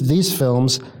these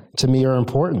films to me are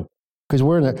important because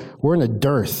we're in a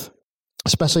dearth,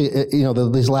 especially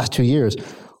these last 2 years.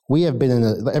 We have been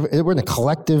we're in a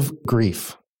collective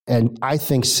grief, and I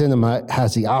think cinema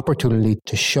has the opportunity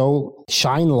to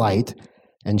shine light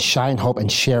and shine hope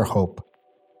and share hope.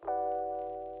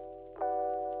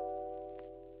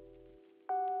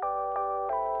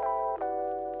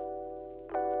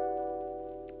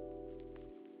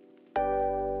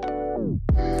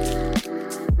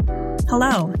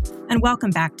 Hello, and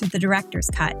welcome back to The Director's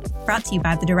Cut, brought to you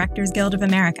by the Directors Guild of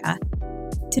America.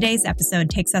 Today's episode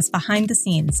takes us behind the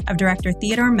scenes of director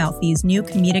Theodore Melfi's new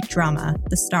comedic drama,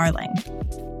 The Starling.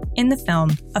 In the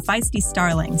film, a feisty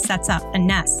starling sets up a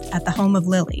nest at the home of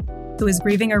Lily, who is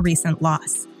grieving a recent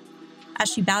loss. As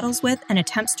she battles with and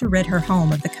attempts to rid her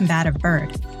home of the combative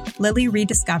bird, Lily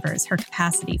rediscovers her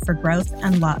capacity for growth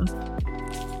and love.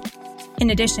 In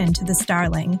addition to The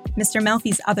Starling, Mr.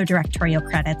 Melfi's other directorial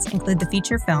credits include the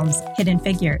feature films Hidden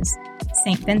Figures,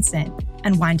 St. Vincent,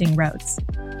 and Winding Roads.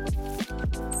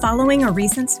 Following a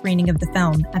recent screening of the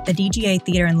film at the DGA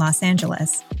Theater in Los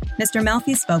Angeles, Mr.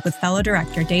 Melfi spoke with fellow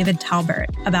director David Talbert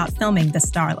about filming The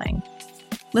Starling.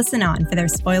 Listen on for their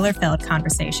spoiler-filled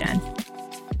conversation.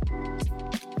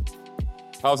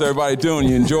 How's everybody doing?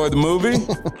 You enjoyed the movie?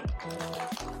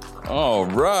 All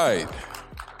right.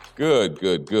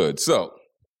 Good. So,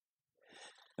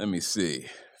 let me see.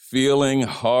 Feeling,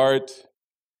 heart,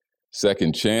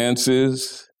 second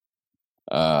chances,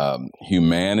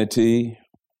 humanity,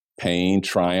 pain,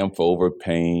 triumph over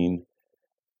pain.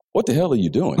 What the hell are you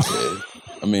doing, Ted?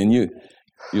 I mean,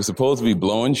 you're supposed to be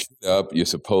blowing shit up. You're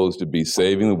supposed to be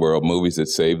saving the world, movies that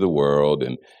save the world,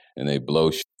 and they blow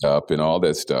shit up and all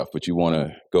that stuff. But you want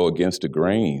to go against the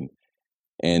grain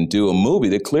and do a movie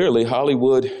that clearly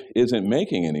Hollywood isn't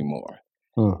making anymore.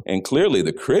 And clearly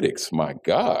the critics, my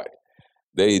God,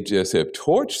 they just have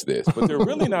torched this. But they're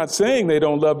really not saying they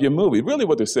don't love your movie. Really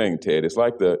what they're saying, Ted, it's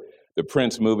like the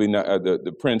Prince movie,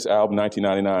 the Prince album,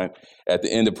 1999, at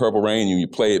the end of Purple Rain, and you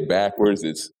play it backwards,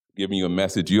 it's giving you a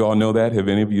message. You all know that? Have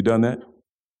any of you done that?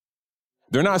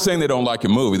 They're not saying they don't like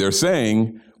your movie. They're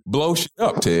saying, blow shit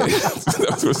up, Ted. That's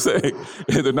what they're saying.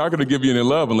 They're not going to give you any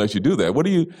love unless you do that. What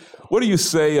do you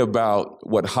say about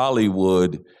what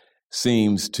Hollywood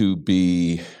seems to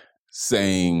be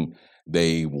saying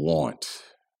they want?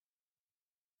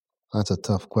 That's a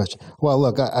tough question. Well,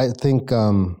 look, I think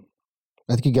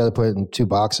you got to put it in two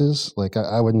boxes. Like,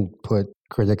 I wouldn't put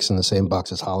critics in the same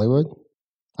box as Hollywood.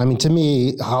 I mean, to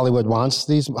me, Hollywood wants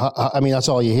these. I mean, that's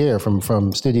all you hear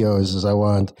from studios is I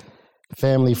want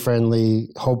family-friendly,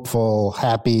 hopeful,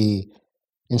 happy,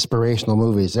 inspirational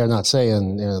movies. They're not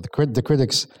saying, the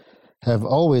critics have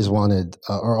always wanted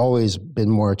or always been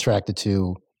more attracted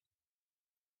to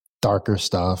darker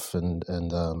stuff and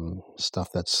stuff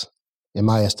that's, in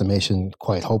my estimation,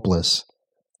 quite hopeless.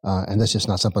 And that's just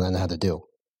not something I know how to do.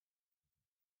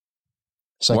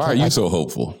 So why are you so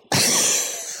hopeful?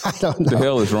 I don't know. What the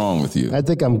hell is wrong with you? I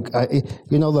think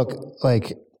look,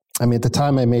 like, I mean, at the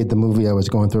time I made the movie, I was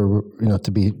going through,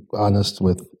 to be honest,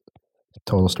 with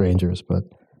total strangers, but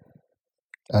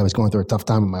I was going through a tough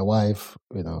time with my wife,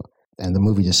 and the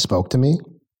movie just spoke to me.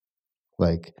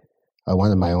 Like, I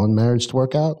wanted my own marriage to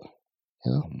work out,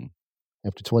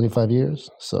 after 25 years.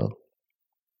 So,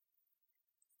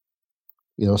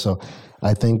 so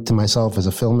I think to myself as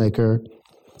a filmmaker,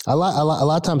 a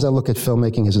lot of times I look at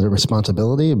filmmaking as a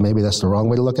responsibility. Maybe that's the wrong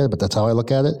way to look at it, but that's how I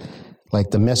look at it. Like,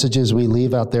 the messages we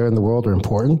leave out there in the world are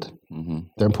important. Mm-hmm.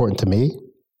 They're important to me.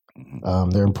 Mm-hmm.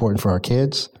 They're important for our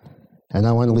kids. And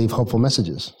I want to leave hopeful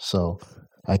messages. So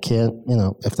I can't,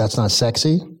 if that's not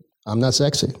sexy, I'm not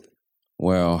sexy.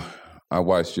 Well, I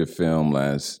watched your film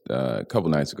a couple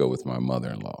nights ago with my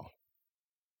mother-in-law,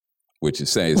 which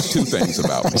says two things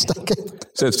about me.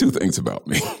 Says two things about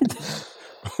me.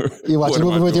 You watch a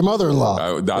movie with your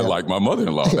mother-in-law. I like my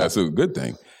mother-in-law. Yeah. That's a good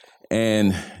thing.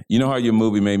 And you know how your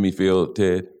movie made me feel,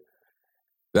 Ted?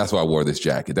 That's why I wore this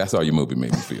jacket. That's how your movie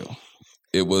made me feel.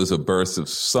 It was a burst of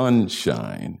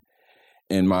sunshine.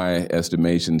 In my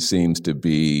estimation, seems to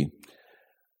be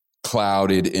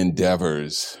clouded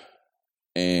endeavors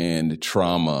and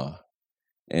trauma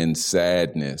and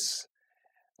sadness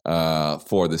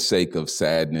for the sake of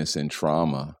sadness and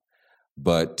trauma.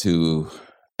 But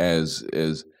as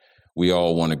we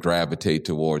all want to gravitate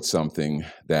towards something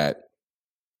that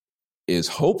is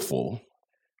hopeful,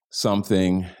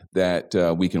 something that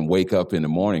we can wake up in the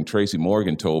morning. Tracy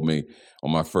Morgan told me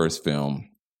on my first film,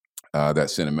 that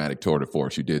cinematic tour de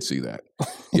force, you did see that.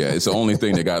 Yeah, it's the only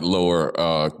thing that got lower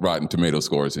Rotten Tomato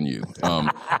scores than you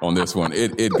on this one.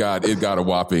 It got a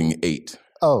whopping 8.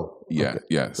 Oh, yeah, okay.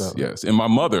 Yes. And my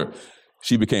mother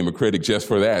she became a critic just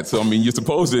for that. So, I mean, you're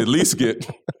supposed to at least get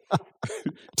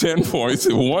 10 points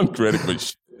and one critic.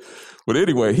 But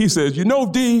anyway, he says, D,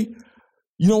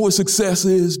 you know what success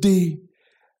is, D?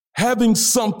 Having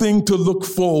something to look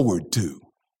forward to.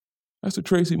 That's what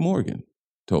Tracy Morgan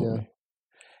told me.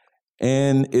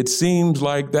 And it seems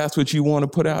like that's what you want to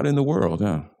put out in the world,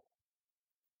 huh?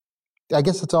 I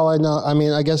guess that's all I know. I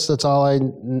mean, I guess that's all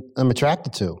I'm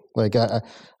attracted to. Like, I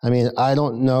mean, I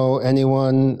don't know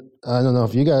anyone, I don't know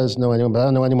if you guys know anyone, but I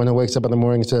don't know anyone who wakes up in the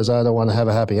morning and says, I don't want to have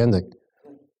a happy ending.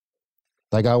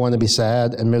 Like, I want to be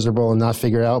sad and miserable and not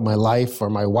figure out my life or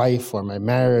my wife or my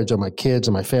marriage or my kids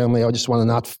or my family. I just want to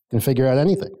not figure out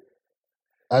anything.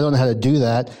 I don't know how to do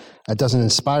that. That doesn't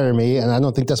inspire me, and I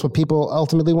don't think that's what people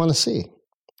ultimately want to see.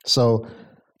 So,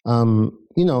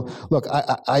 look,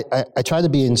 I try to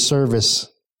be in service.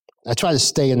 I try to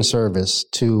stay in service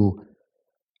to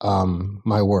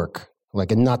my work,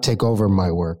 like, and not take over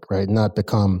my work, right? Not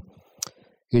become,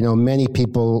 many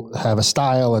people have a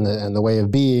style and the way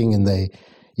of being, and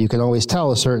you can always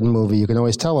tell a certain movie. You can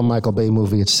always tell a Michael Bay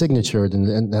movie it's signatured,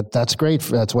 and that's great.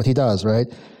 That's what he does, right?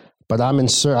 But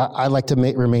I like to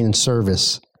remain in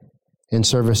service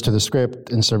to the script,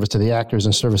 in service to the actors,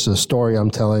 in service to the story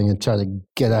I'm telling, and try to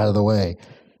get out of the way.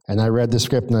 And I read the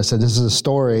script and I said, this is a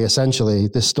story, essentially.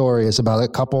 This story is about a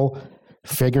couple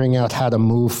figuring out how to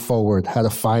move forward, how to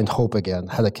find hope again,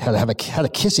 how to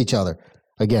kiss each other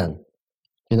again,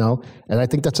 And I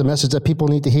think that's a message that people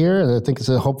need to hear, and I think it's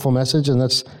a hopeful message, and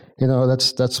that's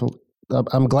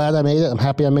I'm glad I made it. I'm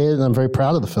happy I made it, and I'm very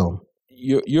proud of the film.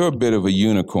 You're a bit of a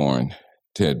unicorn,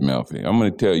 Ted Melfi. I'm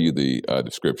going to tell you the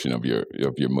description of your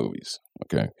movies.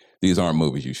 Okay, these aren't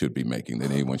movies you should be making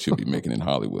that anyone should be making in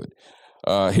Hollywood.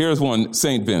 Here's one: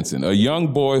 St. Vincent, a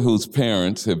young boy whose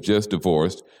parents have just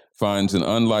divorced, finds an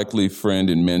unlikely friend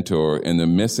and mentor in the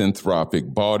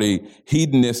misanthropic, bawdy,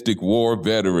 hedonistic war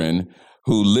veteran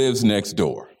who lives next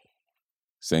door.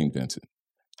 St. Vincent.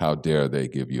 How dare they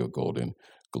give you a Golden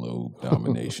Globe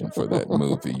nomination for that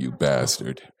movie, you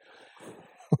bastard.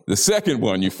 The second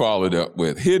one you followed up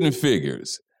with, Hidden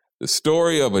Figures, the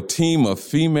story of a team of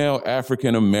female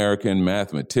African-American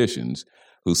mathematicians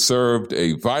who served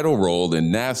a vital role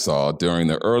in NASA during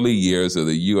the early years of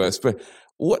the U.S.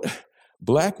 What?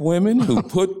 Black women who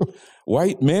put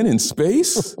white men in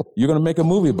space? You're going to make a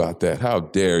movie about that. How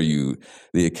dare you?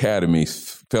 The Academy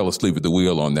fell asleep at the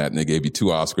wheel on that, and they gave you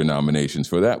 2 Oscar nominations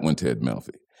for that one, Ted Melfi.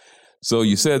 So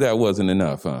you said that wasn't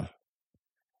enough, huh?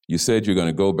 You said you're going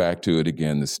to go back to it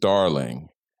again, the Starling.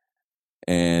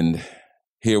 And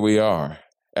here we are.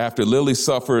 After Lily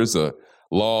suffers a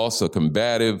loss, a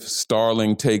combative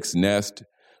starling takes nest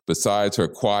besides her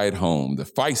quiet home. The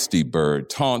feisty bird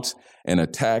taunts and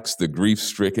attacks the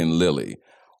grief-stricken Lily.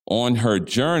 On her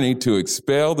journey to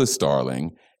expel the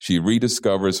starling, she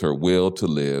rediscovers her will to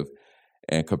live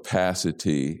and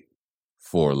capacity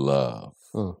for love.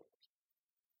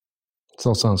 This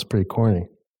all sounds pretty corny.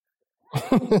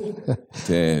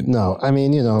 Ted, no, I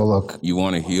mean, look. You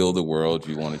want to heal the world.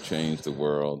 You want to change the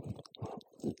world.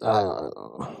 I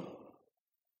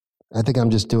think I'm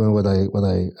just doing what I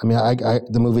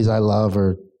the movies I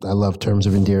love Terms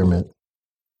of Endearment.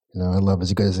 I love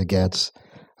As Good as It Gets.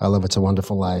 I love It's a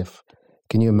Wonderful Life.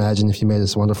 Can you imagine if you made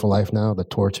This Wonderful Life now, the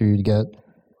torture you'd get?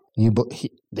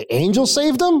 The angel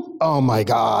saved him? Oh my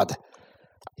God.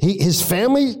 His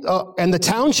family and the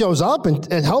town shows up and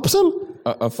helps him?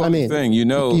 A funny thing,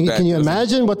 Can you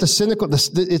imagine what the cynical?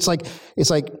 It's like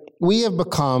we have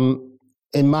become,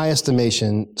 in my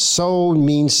estimation, so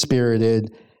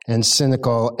mean-spirited and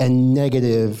cynical and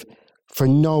negative for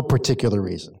no particular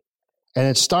reason. And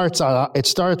it starts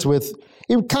with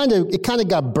it kind of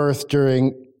got birthed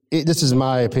during. This is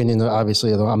my opinion,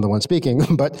 obviously, although I'm the one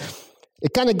speaking, but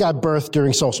it kind of got birthed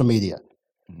during social media,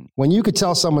 when you could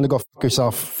tell someone to go fuck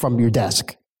yourself from your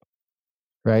desk,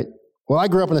 right? Well, I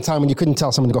grew up in a time when you couldn't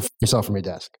tell someone to go fuck yourself from your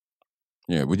desk.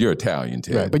 Yeah, but you're Italian,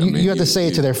 Ted. Right, but you had to say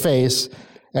it to their face.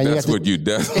 And that's what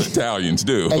Italians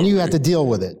do. And you have to deal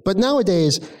with it. But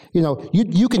nowadays,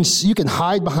 you can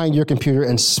hide behind your computer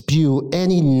and spew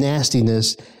any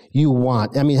nastiness you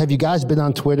want. I mean, have you guys been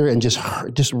on Twitter and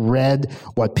just read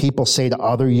what people say to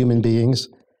other human beings?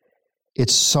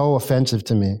 It's so offensive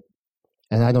to me.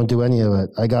 And I don't do any of it.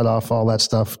 I got off all that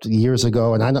stuff years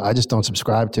ago, and I just don't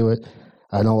subscribe to it.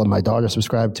 I don't let my daughter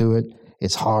subscribe to it.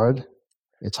 It's hard.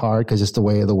 It's hard because it's the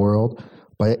way of the world.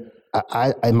 But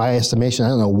in my estimation, I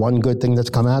don't know one good thing that's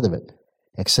come out of it,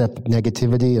 except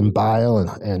negativity and bile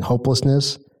and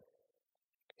hopelessness.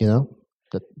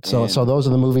 So those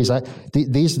are the movies.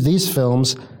 These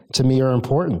films to me are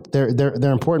important.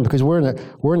 They're important because we're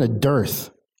in a dearth,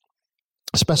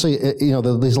 especially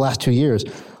these last 2 years.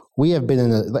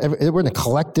 we're in a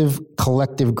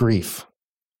collective grief.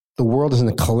 The world is in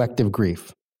a collective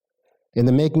grief. In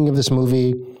the making of this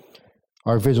movie,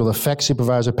 our visual effects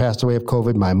supervisor passed away of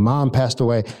COVID. My mom passed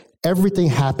away. Everything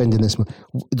happened in this movie.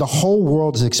 The whole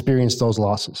world has experienced those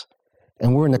losses.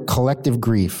 And we're in a collective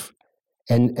grief.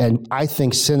 And I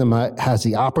think cinema has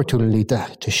the opportunity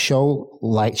to show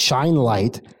light, shine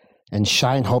light, and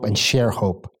shine hope and share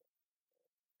hope.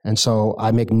 And so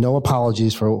I make no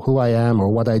apologies for who I am or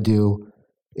what I do.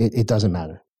 It doesn't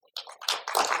matter.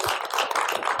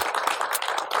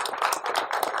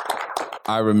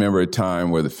 I remember a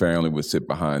time where the family would sit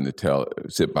by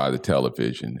the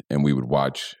television, and we would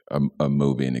watch a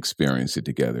movie and experience it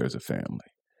together as a family.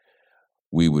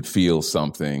 We would feel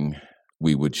something,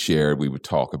 we would share it, we would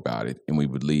talk about it, and we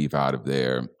would leave out of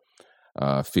there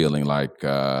feeling like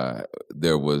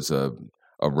there was a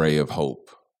ray of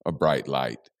hope, a bright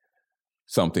light,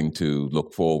 something to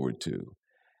look forward to.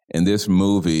 And this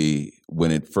movie,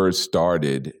 when it first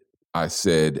started, I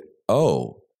said,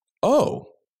 oh,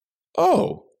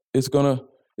 it's gonna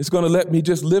let me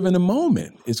just live in the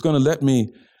moment. It's gonna let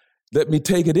me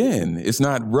take it in. It's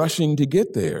not rushing to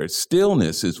get there. It's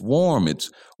stillness. It's warm.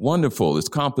 It's wonderful. It's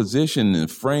composition and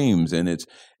frames, and it's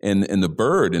and the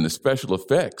bird and the special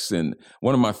effects. And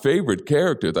one of my favorite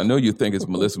characters, I know you think it's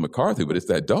Melissa McCarthy, but it's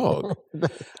that dog.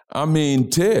 I mean,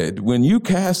 Ted, when you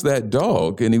cast that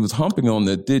dog and he was humping on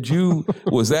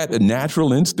was that a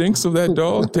natural instincts of that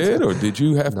dog, Ted, or did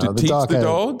you have to teach the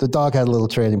dog? The dog had a little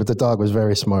training, but the dog was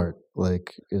very smart.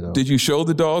 Did you show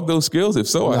the dog those skills? If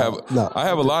so, I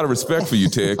have a lot of respect for you,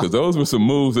 Ted, because those were some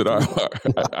moves that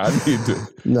I need to.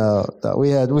 No,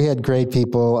 we had great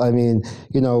people. I mean,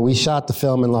 we shot the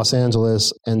film in Los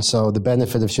Angeles, and so the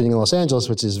benefit of shooting in Los Angeles,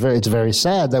 which is it's very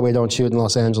sad that we don't shoot in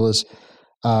Los Angeles.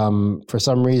 For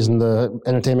some reason, the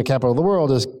entertainment capital of the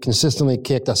world has consistently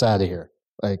kicked us out of here,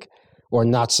 or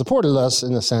not supported us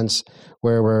in a sense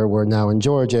where we're now in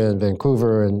Georgia and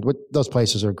Vancouver, and those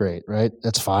places are great, right?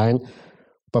 That's fine.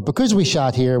 But because we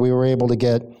shot here, we were able to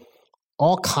get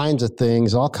all kinds of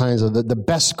things, all kinds of the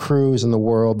best crews in the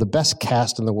world, the best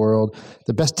cast in the world,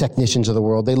 the best technicians of the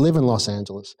world. They live in Los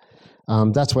Angeles.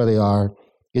 That's where they are.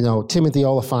 Timothy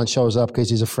Oliphant shows up because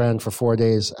he's a friend for 4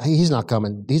 days. He's not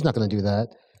coming. He's not going to do that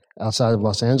outside of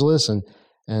Los Angeles. And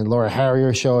Laura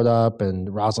Harrier showed up,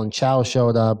 and Rosalind Chow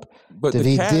showed up. But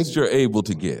the cast you're able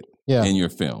to get in your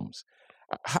films,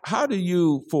 how do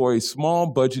you, for a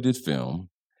small budgeted film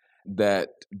that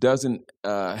doesn't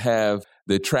have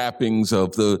the trappings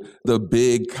of the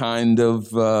big kind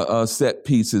of set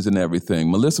pieces and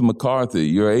everything, Melissa McCarthy,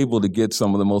 you're able to get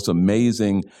some of the most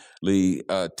amazingly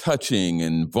touching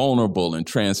and vulnerable and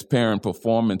transparent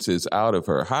performances out of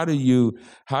her. How do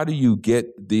you get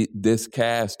this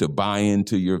cast to buy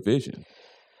into your vision?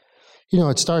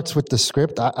 It starts with the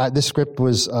script. This script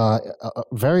was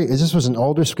this was an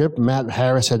older script Matt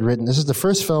Harris had written. This is the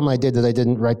first film I did that I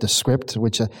didn't write the script,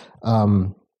 which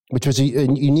was a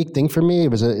unique thing for me.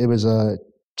 It was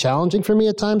challenging for me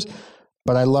at times,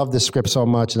 but I loved this script so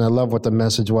much, and I love what the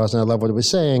message was, and I love what it was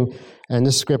saying. And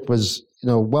this script was,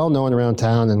 well known around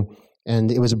town,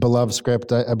 and it was a beloved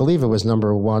script. I believe it was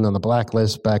number 1 on the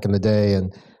Blacklist back in the day,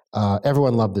 and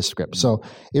everyone loved this script. So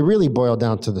it really boiled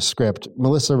down to the script.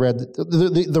 Melissa read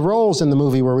the roles in the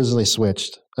movie were originally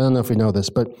switched. I don't know if you know this,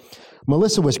 but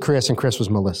Melissa was Chris, and Chris was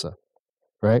Melissa,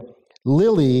 right?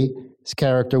 Lily's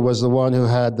character was the one who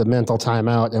had the mental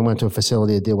timeout and went to a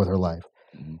facility to deal with her life.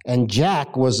 Mm-hmm. And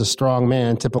Jack was the strong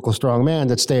man, typical strong man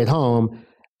that stayed home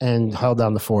and held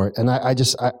down the fort. And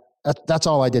that's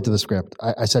all I did to the script.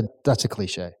 I said, that's a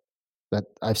cliche. That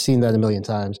I've seen that a million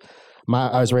times.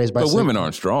 I was raised by... But women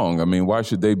aren't strong. I mean, why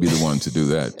should they be the ones to do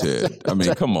that, Ted? I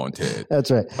mean, come on, Ted.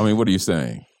 That's right. I mean, what are you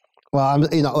saying? Well,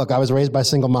 look, I was raised by a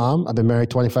single mom. I've been married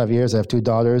 25 years. I have 2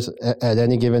 daughters. At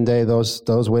any given day,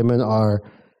 those women are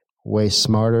way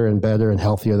smarter and better and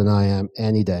healthier than I am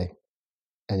any day.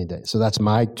 So that's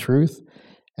my truth.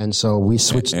 And so we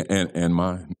switched. And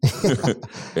mine.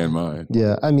 And mine.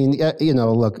 Yeah. I mean,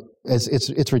 look,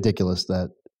 it's ridiculous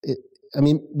that,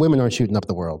 women aren't shooting up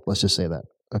the world. Let's just say that.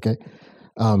 Okay.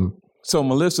 So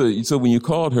Melissa, when you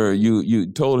called her, you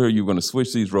told her you were going to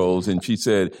switch these roles, and you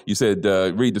said,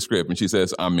 read the script, and she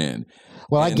says, I'm in.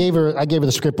 Well, I gave her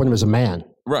the script when it was a man.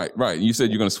 Right. And you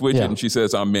said you're going to switch it, and she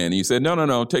says, I'm in. And you said,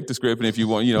 no, take the script, and if you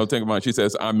want, think about it. She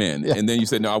says, I'm in. Yeah. And then you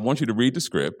said, no, I want you to read the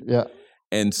script. Yeah.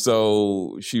 And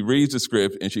so she reads the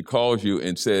script, and she calls you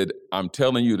and said, I'm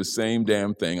telling you the same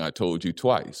damn thing I told you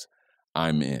twice.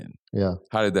 I'm in. Yeah.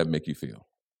 How did that make you feel?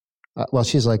 Well,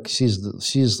 she's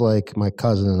like my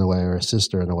cousin in a way, or a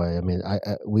sister in a way. I mean,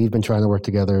 we've been trying to work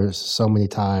together so many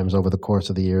times over the course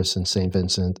of the years since St.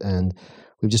 Vincent, and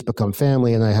we've just become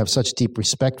family, and I have such deep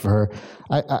respect for her.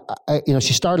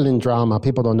 She started in drama.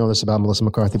 People don't know this about Melissa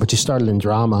McCarthy, but she started in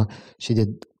drama. She did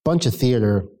a bunch of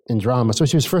theater in drama. So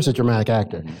she was first a dramatic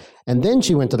actor. And then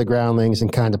she went to the Groundlings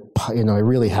and kind of, it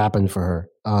really happened for her.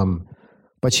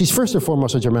 But she's first and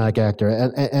foremost a dramatic actor.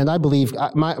 And I believe,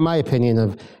 my opinion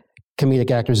of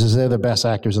comedic actors is they're the best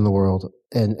actors in the world.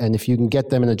 And if you can get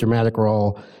them in a dramatic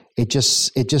role, it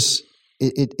doesn't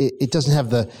have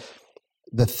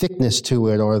the thickness to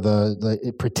it or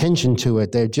the pretension to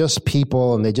it. They're just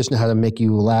people, and they just know how to make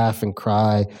you laugh and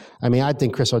cry. I mean, I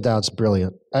think Chris O'Dowd's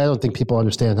brilliant. I don't think people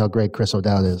understand how great Chris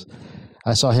O'Dowd is.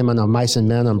 I saw him on Mice and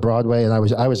Men on Broadway, and I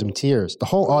was in tears. The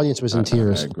whole audience was in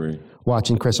tears. I agree.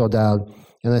 Watching Chris O'Dowd.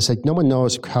 And I said, no one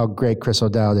knows how great Chris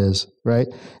O'Dowd is, right?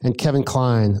 And Kevin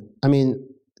Kline. I mean,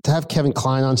 to have Kevin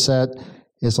Kline on set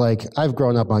is like, I've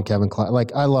grown up on Kevin Kline.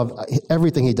 Like, I love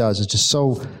everything he does. It's just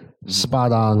so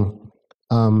spot on.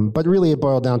 But really, it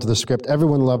boiled down to the script.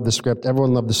 Everyone loved the script.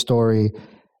 Everyone loved the story.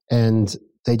 And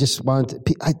they just wanted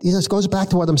to, it goes back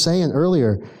to what I'm saying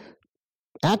earlier.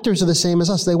 Actors are the same as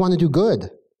us. They want to do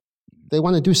good. They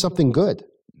want to do something good.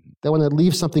 They want to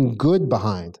leave something good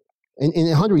behind. In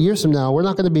 100 years from now, we're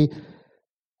not going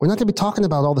to be talking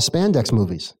about all the spandex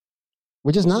movies.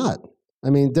 We're just not.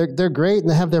 I mean, they're great and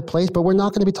they have their place, but we're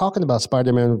not going to be talking about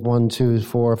Spider-Man 1, 2,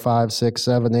 4, 5, 6,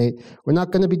 7, 8. We're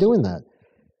not going to be doing that.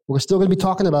 We're still going to be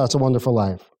talking about It's a Wonderful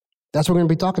Life. That's what we're going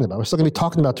to be talking about. We're still going to be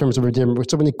talking about Terms of Endearment. We're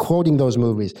still going to be quoting those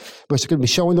movies. We're still going to be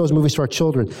showing those movies to our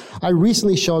children. I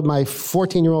recently showed my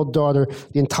 14-year-old daughter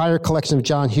the entire collection of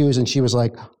John Hughes, and she was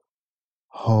like,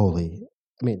 holy,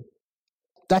 I mean,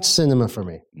 that's cinema for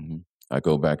me. Mm-hmm. I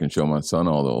go back and show my son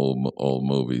all the old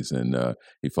movies, and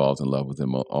he falls in love with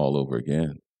them all over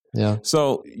again. Yeah.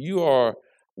 So you are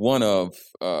one of,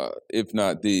 if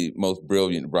not the most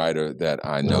brilliant writer that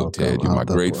I know, Ted. You're my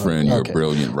great friend. You're a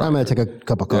brilliant writer. I'm going to take a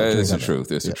cup of coffee. It's the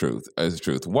truth. It's the truth. It's the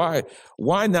truth. Why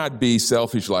not be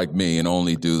selfish like me and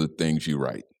only do the things you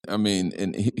write? I mean,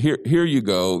 and here you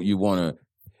go. You want to.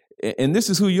 And this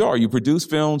is who you are. You produce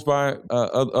films by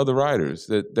other writers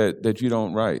that you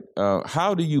don't write.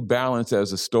 How do you balance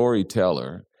as a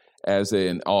storyteller, as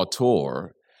an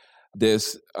auteur,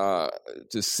 this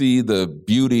to see the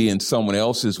beauty in someone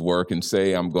else's work and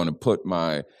say, I'm going to put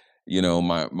my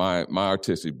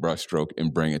artistic brushstroke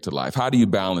and bring it to life? How do you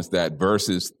balance that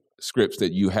versus scripts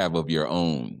that you have of your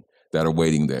own that are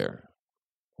waiting there?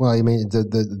 Well, I mean,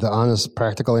 the honest,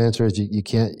 practical answer is you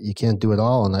can't do it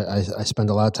all. And I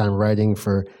spend a lot of time writing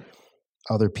for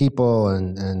other people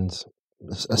and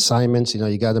assignments.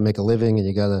 You got to make a living, and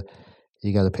you got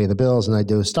to pay the bills. And I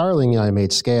do Starling. I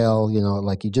made Scale.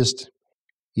 Like you just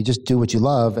do what you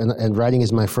love. And writing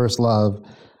is my first love.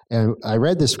 And I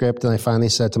read the script, and I finally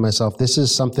said to myself, this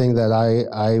is something that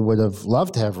I would have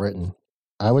loved to have written.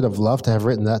 I would have loved to have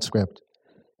written that script.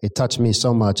 It touched me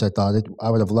so much. I thought I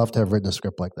would have loved to have written a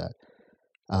script like that.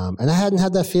 And I hadn't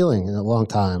had that feeling in a long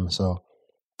time. So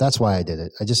that's why I did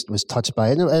it. I just was touched by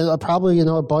it. And probably,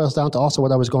 it boils down to also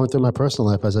what I was going through in my personal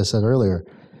life, as I said earlier.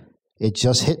 It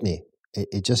just hit me.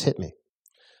 It just hit me.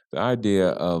 The idea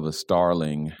of a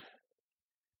starling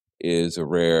is a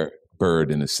rare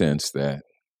bird in the sense that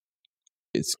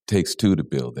it takes two to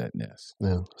build that nest.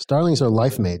 Yeah. Starlings are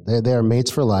life mate. They are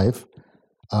mates for life.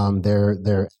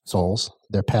 They're souls.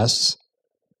 They're pests.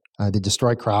 They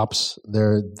destroy crops.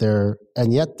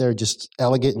 And yet they're just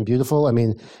elegant and beautiful. I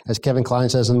mean, as Kevin Kline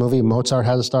says in the movie, Mozart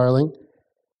had a starling,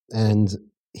 and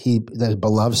that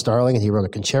beloved starling, and he wrote a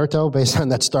concerto based on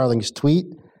that starling's tweet.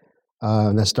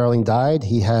 And that starling died.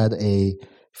 He had a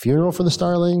funeral for the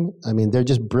starling. I mean, they're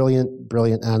just brilliant,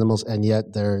 brilliant animals, and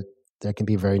yet they can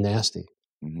be very nasty.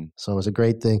 Mm-hmm. So it was a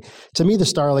great thing. To me, the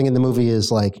starling in the movie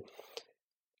is like,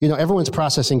 everyone's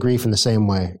processing grief in the same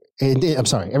way. I'm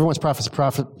sorry, everyone's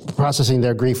processing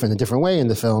their grief in a different way in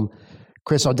the film.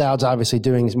 Chris O'Dowd's obviously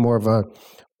doing more of a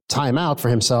time out for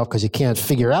himself because he can't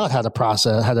figure out how to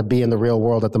process, how to be in the real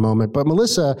world at the moment. But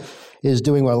Melissa is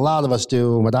doing what a lot of us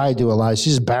do, and what I do a lot. She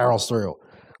just barrels through,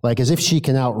 like as if she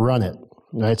can outrun it,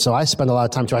 right? So I spend a lot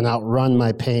of time trying to outrun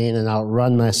my pain and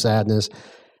outrun my sadness.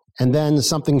 And then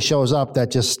something shows up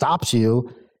that just stops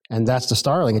you, and that's the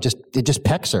starling. It just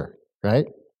pecks her, right?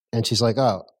 And she's like,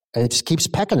 oh, and it just keeps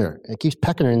pecking her. It keeps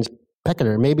pecking her and pecking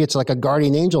her. Maybe it's like a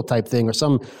guardian angel type thing or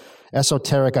some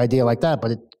esoteric idea like that,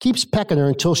 but it keeps pecking her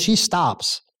until she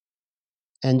stops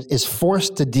and is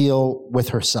forced to deal with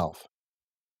herself.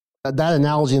 That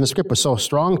analogy in the script was so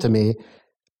strong to me.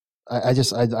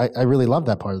 I really love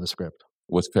that part of the script.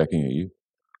 What's pecking at you?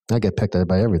 I get pecked at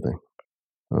by everything.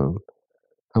 I'm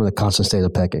in a constant state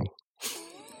of pecking.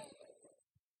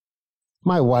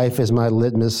 My wife is my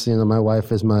litmus. My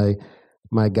wife is my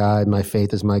my guide. My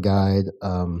faith is my guide.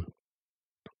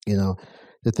 You know,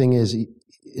 the thing is,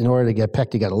 in order to get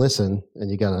pecked, you got to listen, and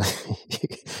you got to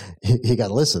you got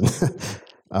to listen.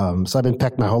 So I've been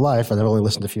pecked my whole life, and I've only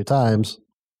listened a few times.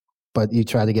 But you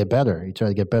try to get better. You try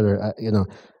to get better. You know,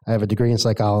 I have a degree in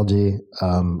psychology.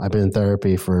 I've been in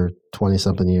therapy for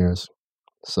 20-something years.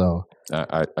 So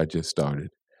I just started.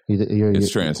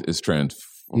 It's transformational.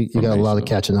 You got a lot of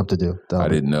catching up to do. I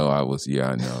didn't know I was. Yeah,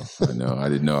 I know. I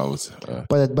didn't know I was.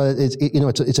 But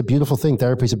it's a beautiful thing.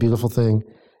 Therapy is a beautiful thing,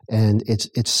 and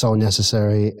it's so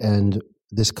necessary. And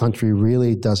this country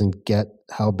really doesn't get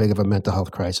how big of a mental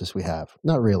health crisis we have.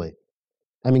 Not really.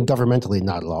 I mean, governmentally,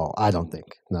 not at all. I don't think,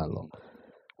 not at all.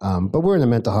 But we're in a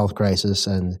mental health crisis,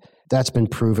 and that's been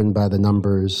proven by the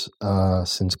numbers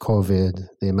since COVID,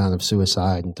 the amount of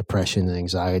suicide and depression and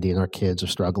anxiety, and our kids are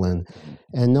struggling.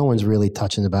 And no one's really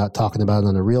talking about it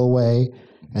in a real way,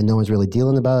 and no one's really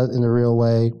dealing about it in a real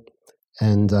way.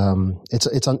 And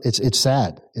it's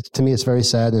sad. To me, it's very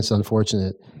sad, and it's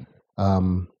unfortunate.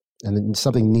 And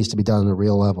something needs to be done on a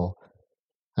real level.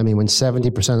 I mean, when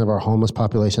 70% of our homeless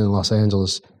population in Los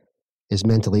Angeles is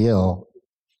mentally ill,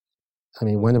 I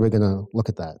mean, when are we going to look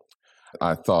at that?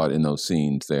 I thought in those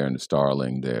scenes there in the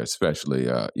Starling there, especially,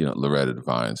 Loretta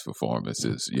Devine's performance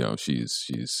is,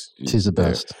 she's the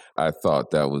best. I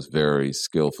thought that was very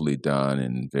skillfully done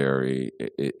and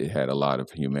it had a lot of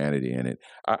humanity in it.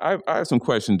 I have some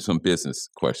business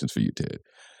questions for you, Ted.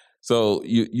 So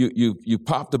you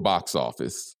popped the box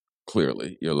office.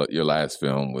 Clearly, your last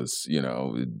film was,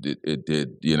 it did,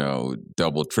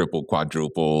 double, triple,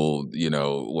 quadruple,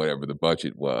 whatever the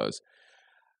budget was.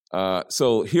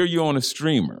 So here you're on a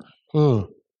streamer.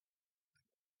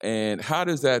 And how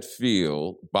does that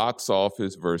feel, box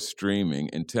office versus streaming?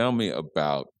 And tell me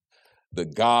about the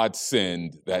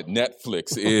godsend that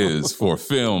Netflix is for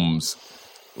films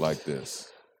like this.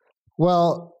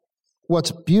 Well,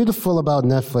 what's beautiful about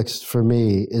Netflix for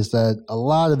me is that a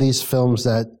lot of these films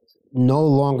that no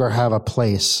longer have a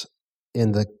place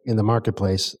in the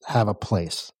marketplace have a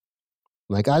place.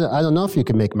 Like I don't know if you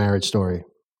can make Marriage Story.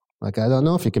 Like I don't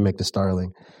know if you can make The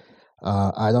Starling.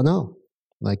 I don't know.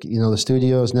 Like the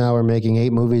studios now are making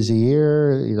 8 movies a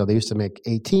year. They used to make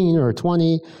 18 or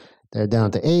 20. They're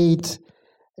down to 8,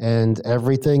 and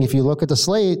everything. If you look at the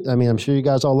slate, I mean, I'm sure you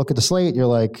guys all look at the slate. You're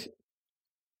like,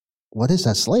 what is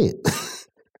that slate?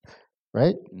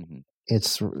 Right? Mm-hmm.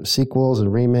 It's sequels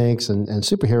and remakes and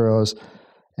superheroes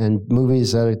and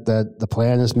movies that the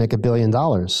plan is make $1 billion.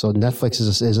 So Netflix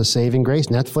is a saving grace.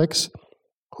 Netflix,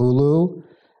 Hulu,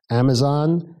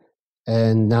 Amazon,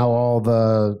 and now all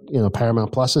the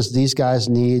Paramount Pluses. These guys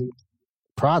need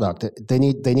product. They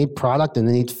need product, and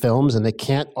they need films, and they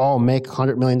can't all make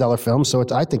 $100 million films. So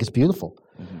I think it's beautiful.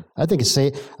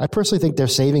 Mm-hmm. I personally think they're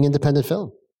saving independent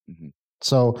film. Mm-hmm.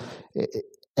 So.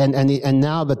 And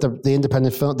now that the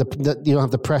independent film, you don't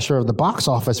have the pressure of the box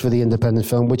office for the independent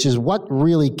film, which is what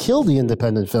really killed the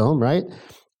independent film, right?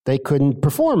 They couldn't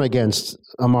perform against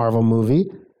a Marvel movie.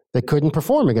 They couldn't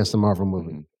perform against a Marvel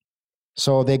movie.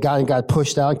 So they got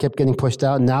pushed out and kept getting pushed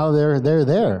out. And now they're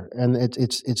there. And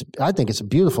I think it's a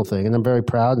beautiful thing. And I'm very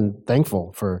proud and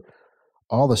thankful for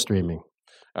all the streaming.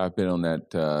 I've been on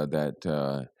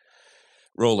that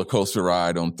roller coaster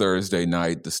ride on Thursday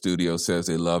night. The studio says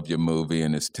they love your movie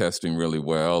and it's testing really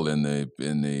well, and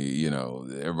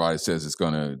everybody says it's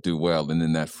going to do well. And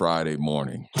then that Friday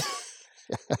morning,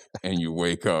 and you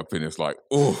wake up and it's like,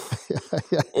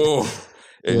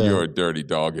 and you're a dirty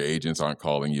dog. Your agents aren't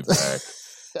calling you back.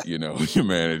 Your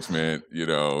management.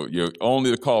 You're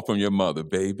only a call from your mother,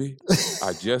 baby.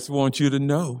 I just want you to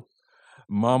know.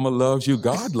 Mama loves you.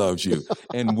 God loves you.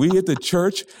 And we at the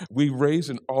church, we raise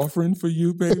an offering for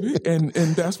you, baby. And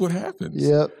that's what happens.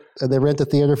 Yep. And they rent the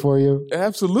theater for you.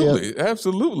 Absolutely. Yep.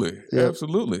 Absolutely. Yep.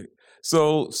 Absolutely.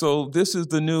 So this is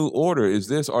the new order.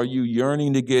 Are you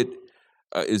yearning to get,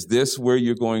 is this where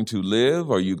you're going to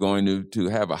live? Are you going to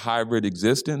have a hybrid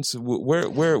existence? Where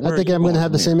I think I'm going to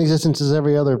have the same existence as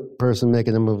every other person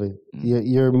making a movie.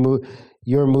 Mm-hmm.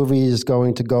 Your movie is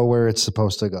going to go where it's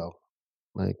supposed to go.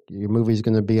 Like your movie's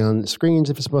going to be on screens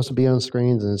if it's supposed to be on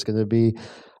screens, and it's going to be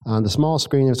on the small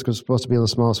screen if it's supposed to be on the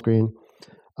small screen.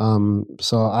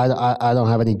 So I don't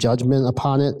have any judgment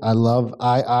upon it.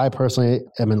 I personally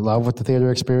am in love with the theater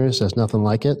experience. There's nothing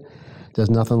like it. There's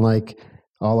nothing like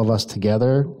all of us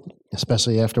together,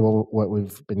 especially after what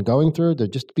we've been going through, to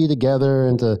just be together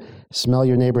and to smell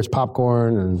your neighbor's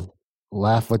popcorn and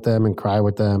laugh with them and cry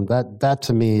with them. That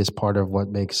to me is part of what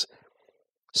makes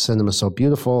cinema so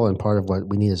beautiful, and part of what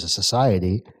we need as a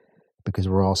society, because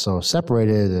we're all so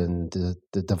separated and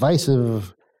the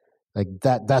divisive. Like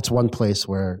that's one place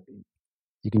where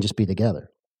you can just be together.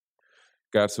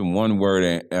 got some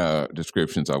one-word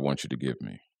descriptions I want you to give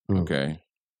me, okay?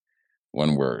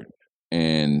 One word.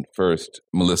 And first,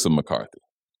 Melissa McCarthy.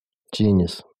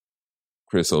 Genius.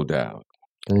 Chris O'Dowd.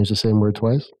 Can I use the same word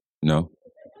twice? No.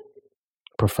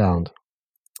 Profound.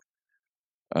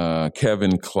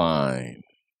 Kevin Kline.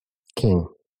 King.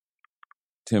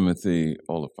 Timothy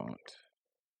Oliphant.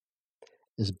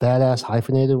 Is badass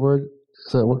hyphenated word?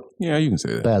 Is that what? Yeah, you can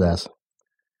say that. Badass.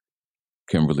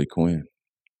 Kimberly Quinn.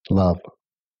 Love.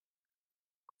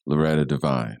 Loretta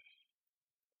Devine.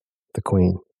 The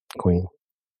Queen. Queen.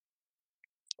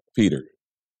 Peter.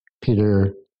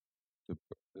 Peter. The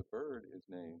bird is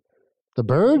named. The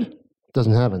bird?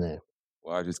 Doesn't have a name.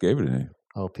 Well, I just gave it a name.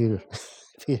 Oh, Peter.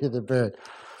 Peter the bird.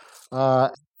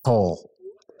 Cole.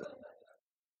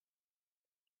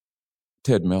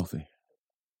 Ted Melfi.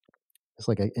 It's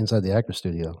like inside the actor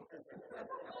studio.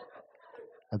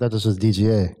 I thought this was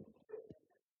DGA.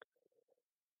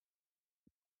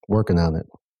 Working on it.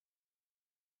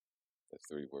 That's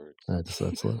 3 words.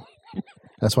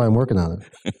 That's why I'm working on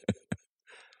it.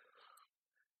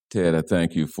 Ted, I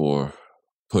thank you for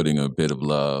putting a bit of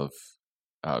love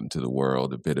out into the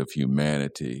world, a bit of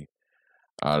humanity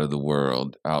out in the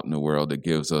world that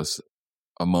gives us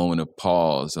a moment of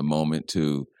pause, a moment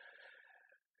to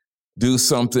do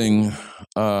something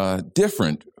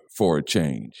different for a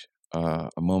change, a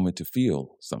moment to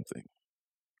feel something,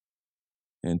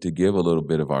 and to give a little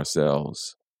bit of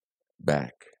ourselves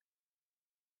back.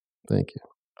 Thank you.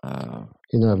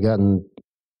 I've gotten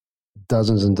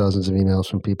dozens and dozens of emails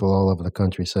from people all over the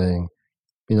country saying,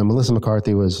 Melissa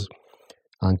McCarthy was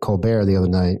on Colbert the other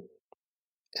night,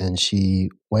 and she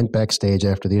went backstage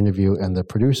after the interview, and the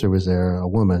producer was there, a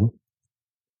woman,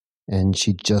 and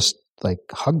she just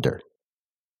hugged her.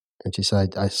 And she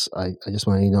said, I just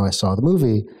want to I saw the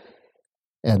movie,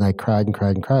 and I cried and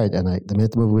cried and cried. And the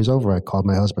minute the movie was over, I called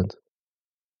my husband,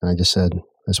 and I just said,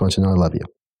 I just want you to know I love you.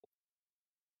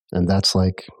 And that's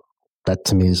that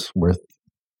to me is worth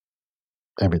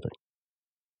everything.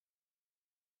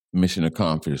 Mission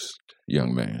accomplished,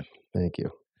 young man. Thank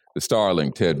you. The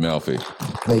Starling, Ted Melfi.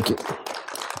 Thank you.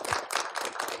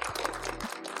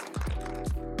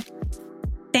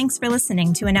 Thanks for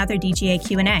listening to another DGA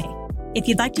Q&A. If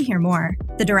you'd like to hear more,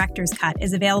 The Director's Cut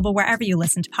is available wherever you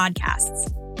listen to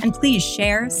podcasts. And please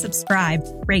share, subscribe,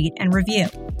 rate, and review.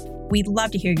 We'd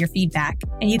love to hear your feedback,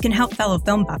 and you can help fellow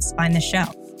film buffs find the show.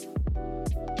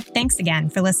 Thanks again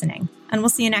for listening, and we'll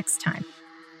see you next time.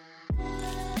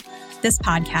 This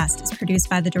podcast is produced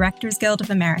by the Directors Guild of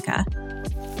America.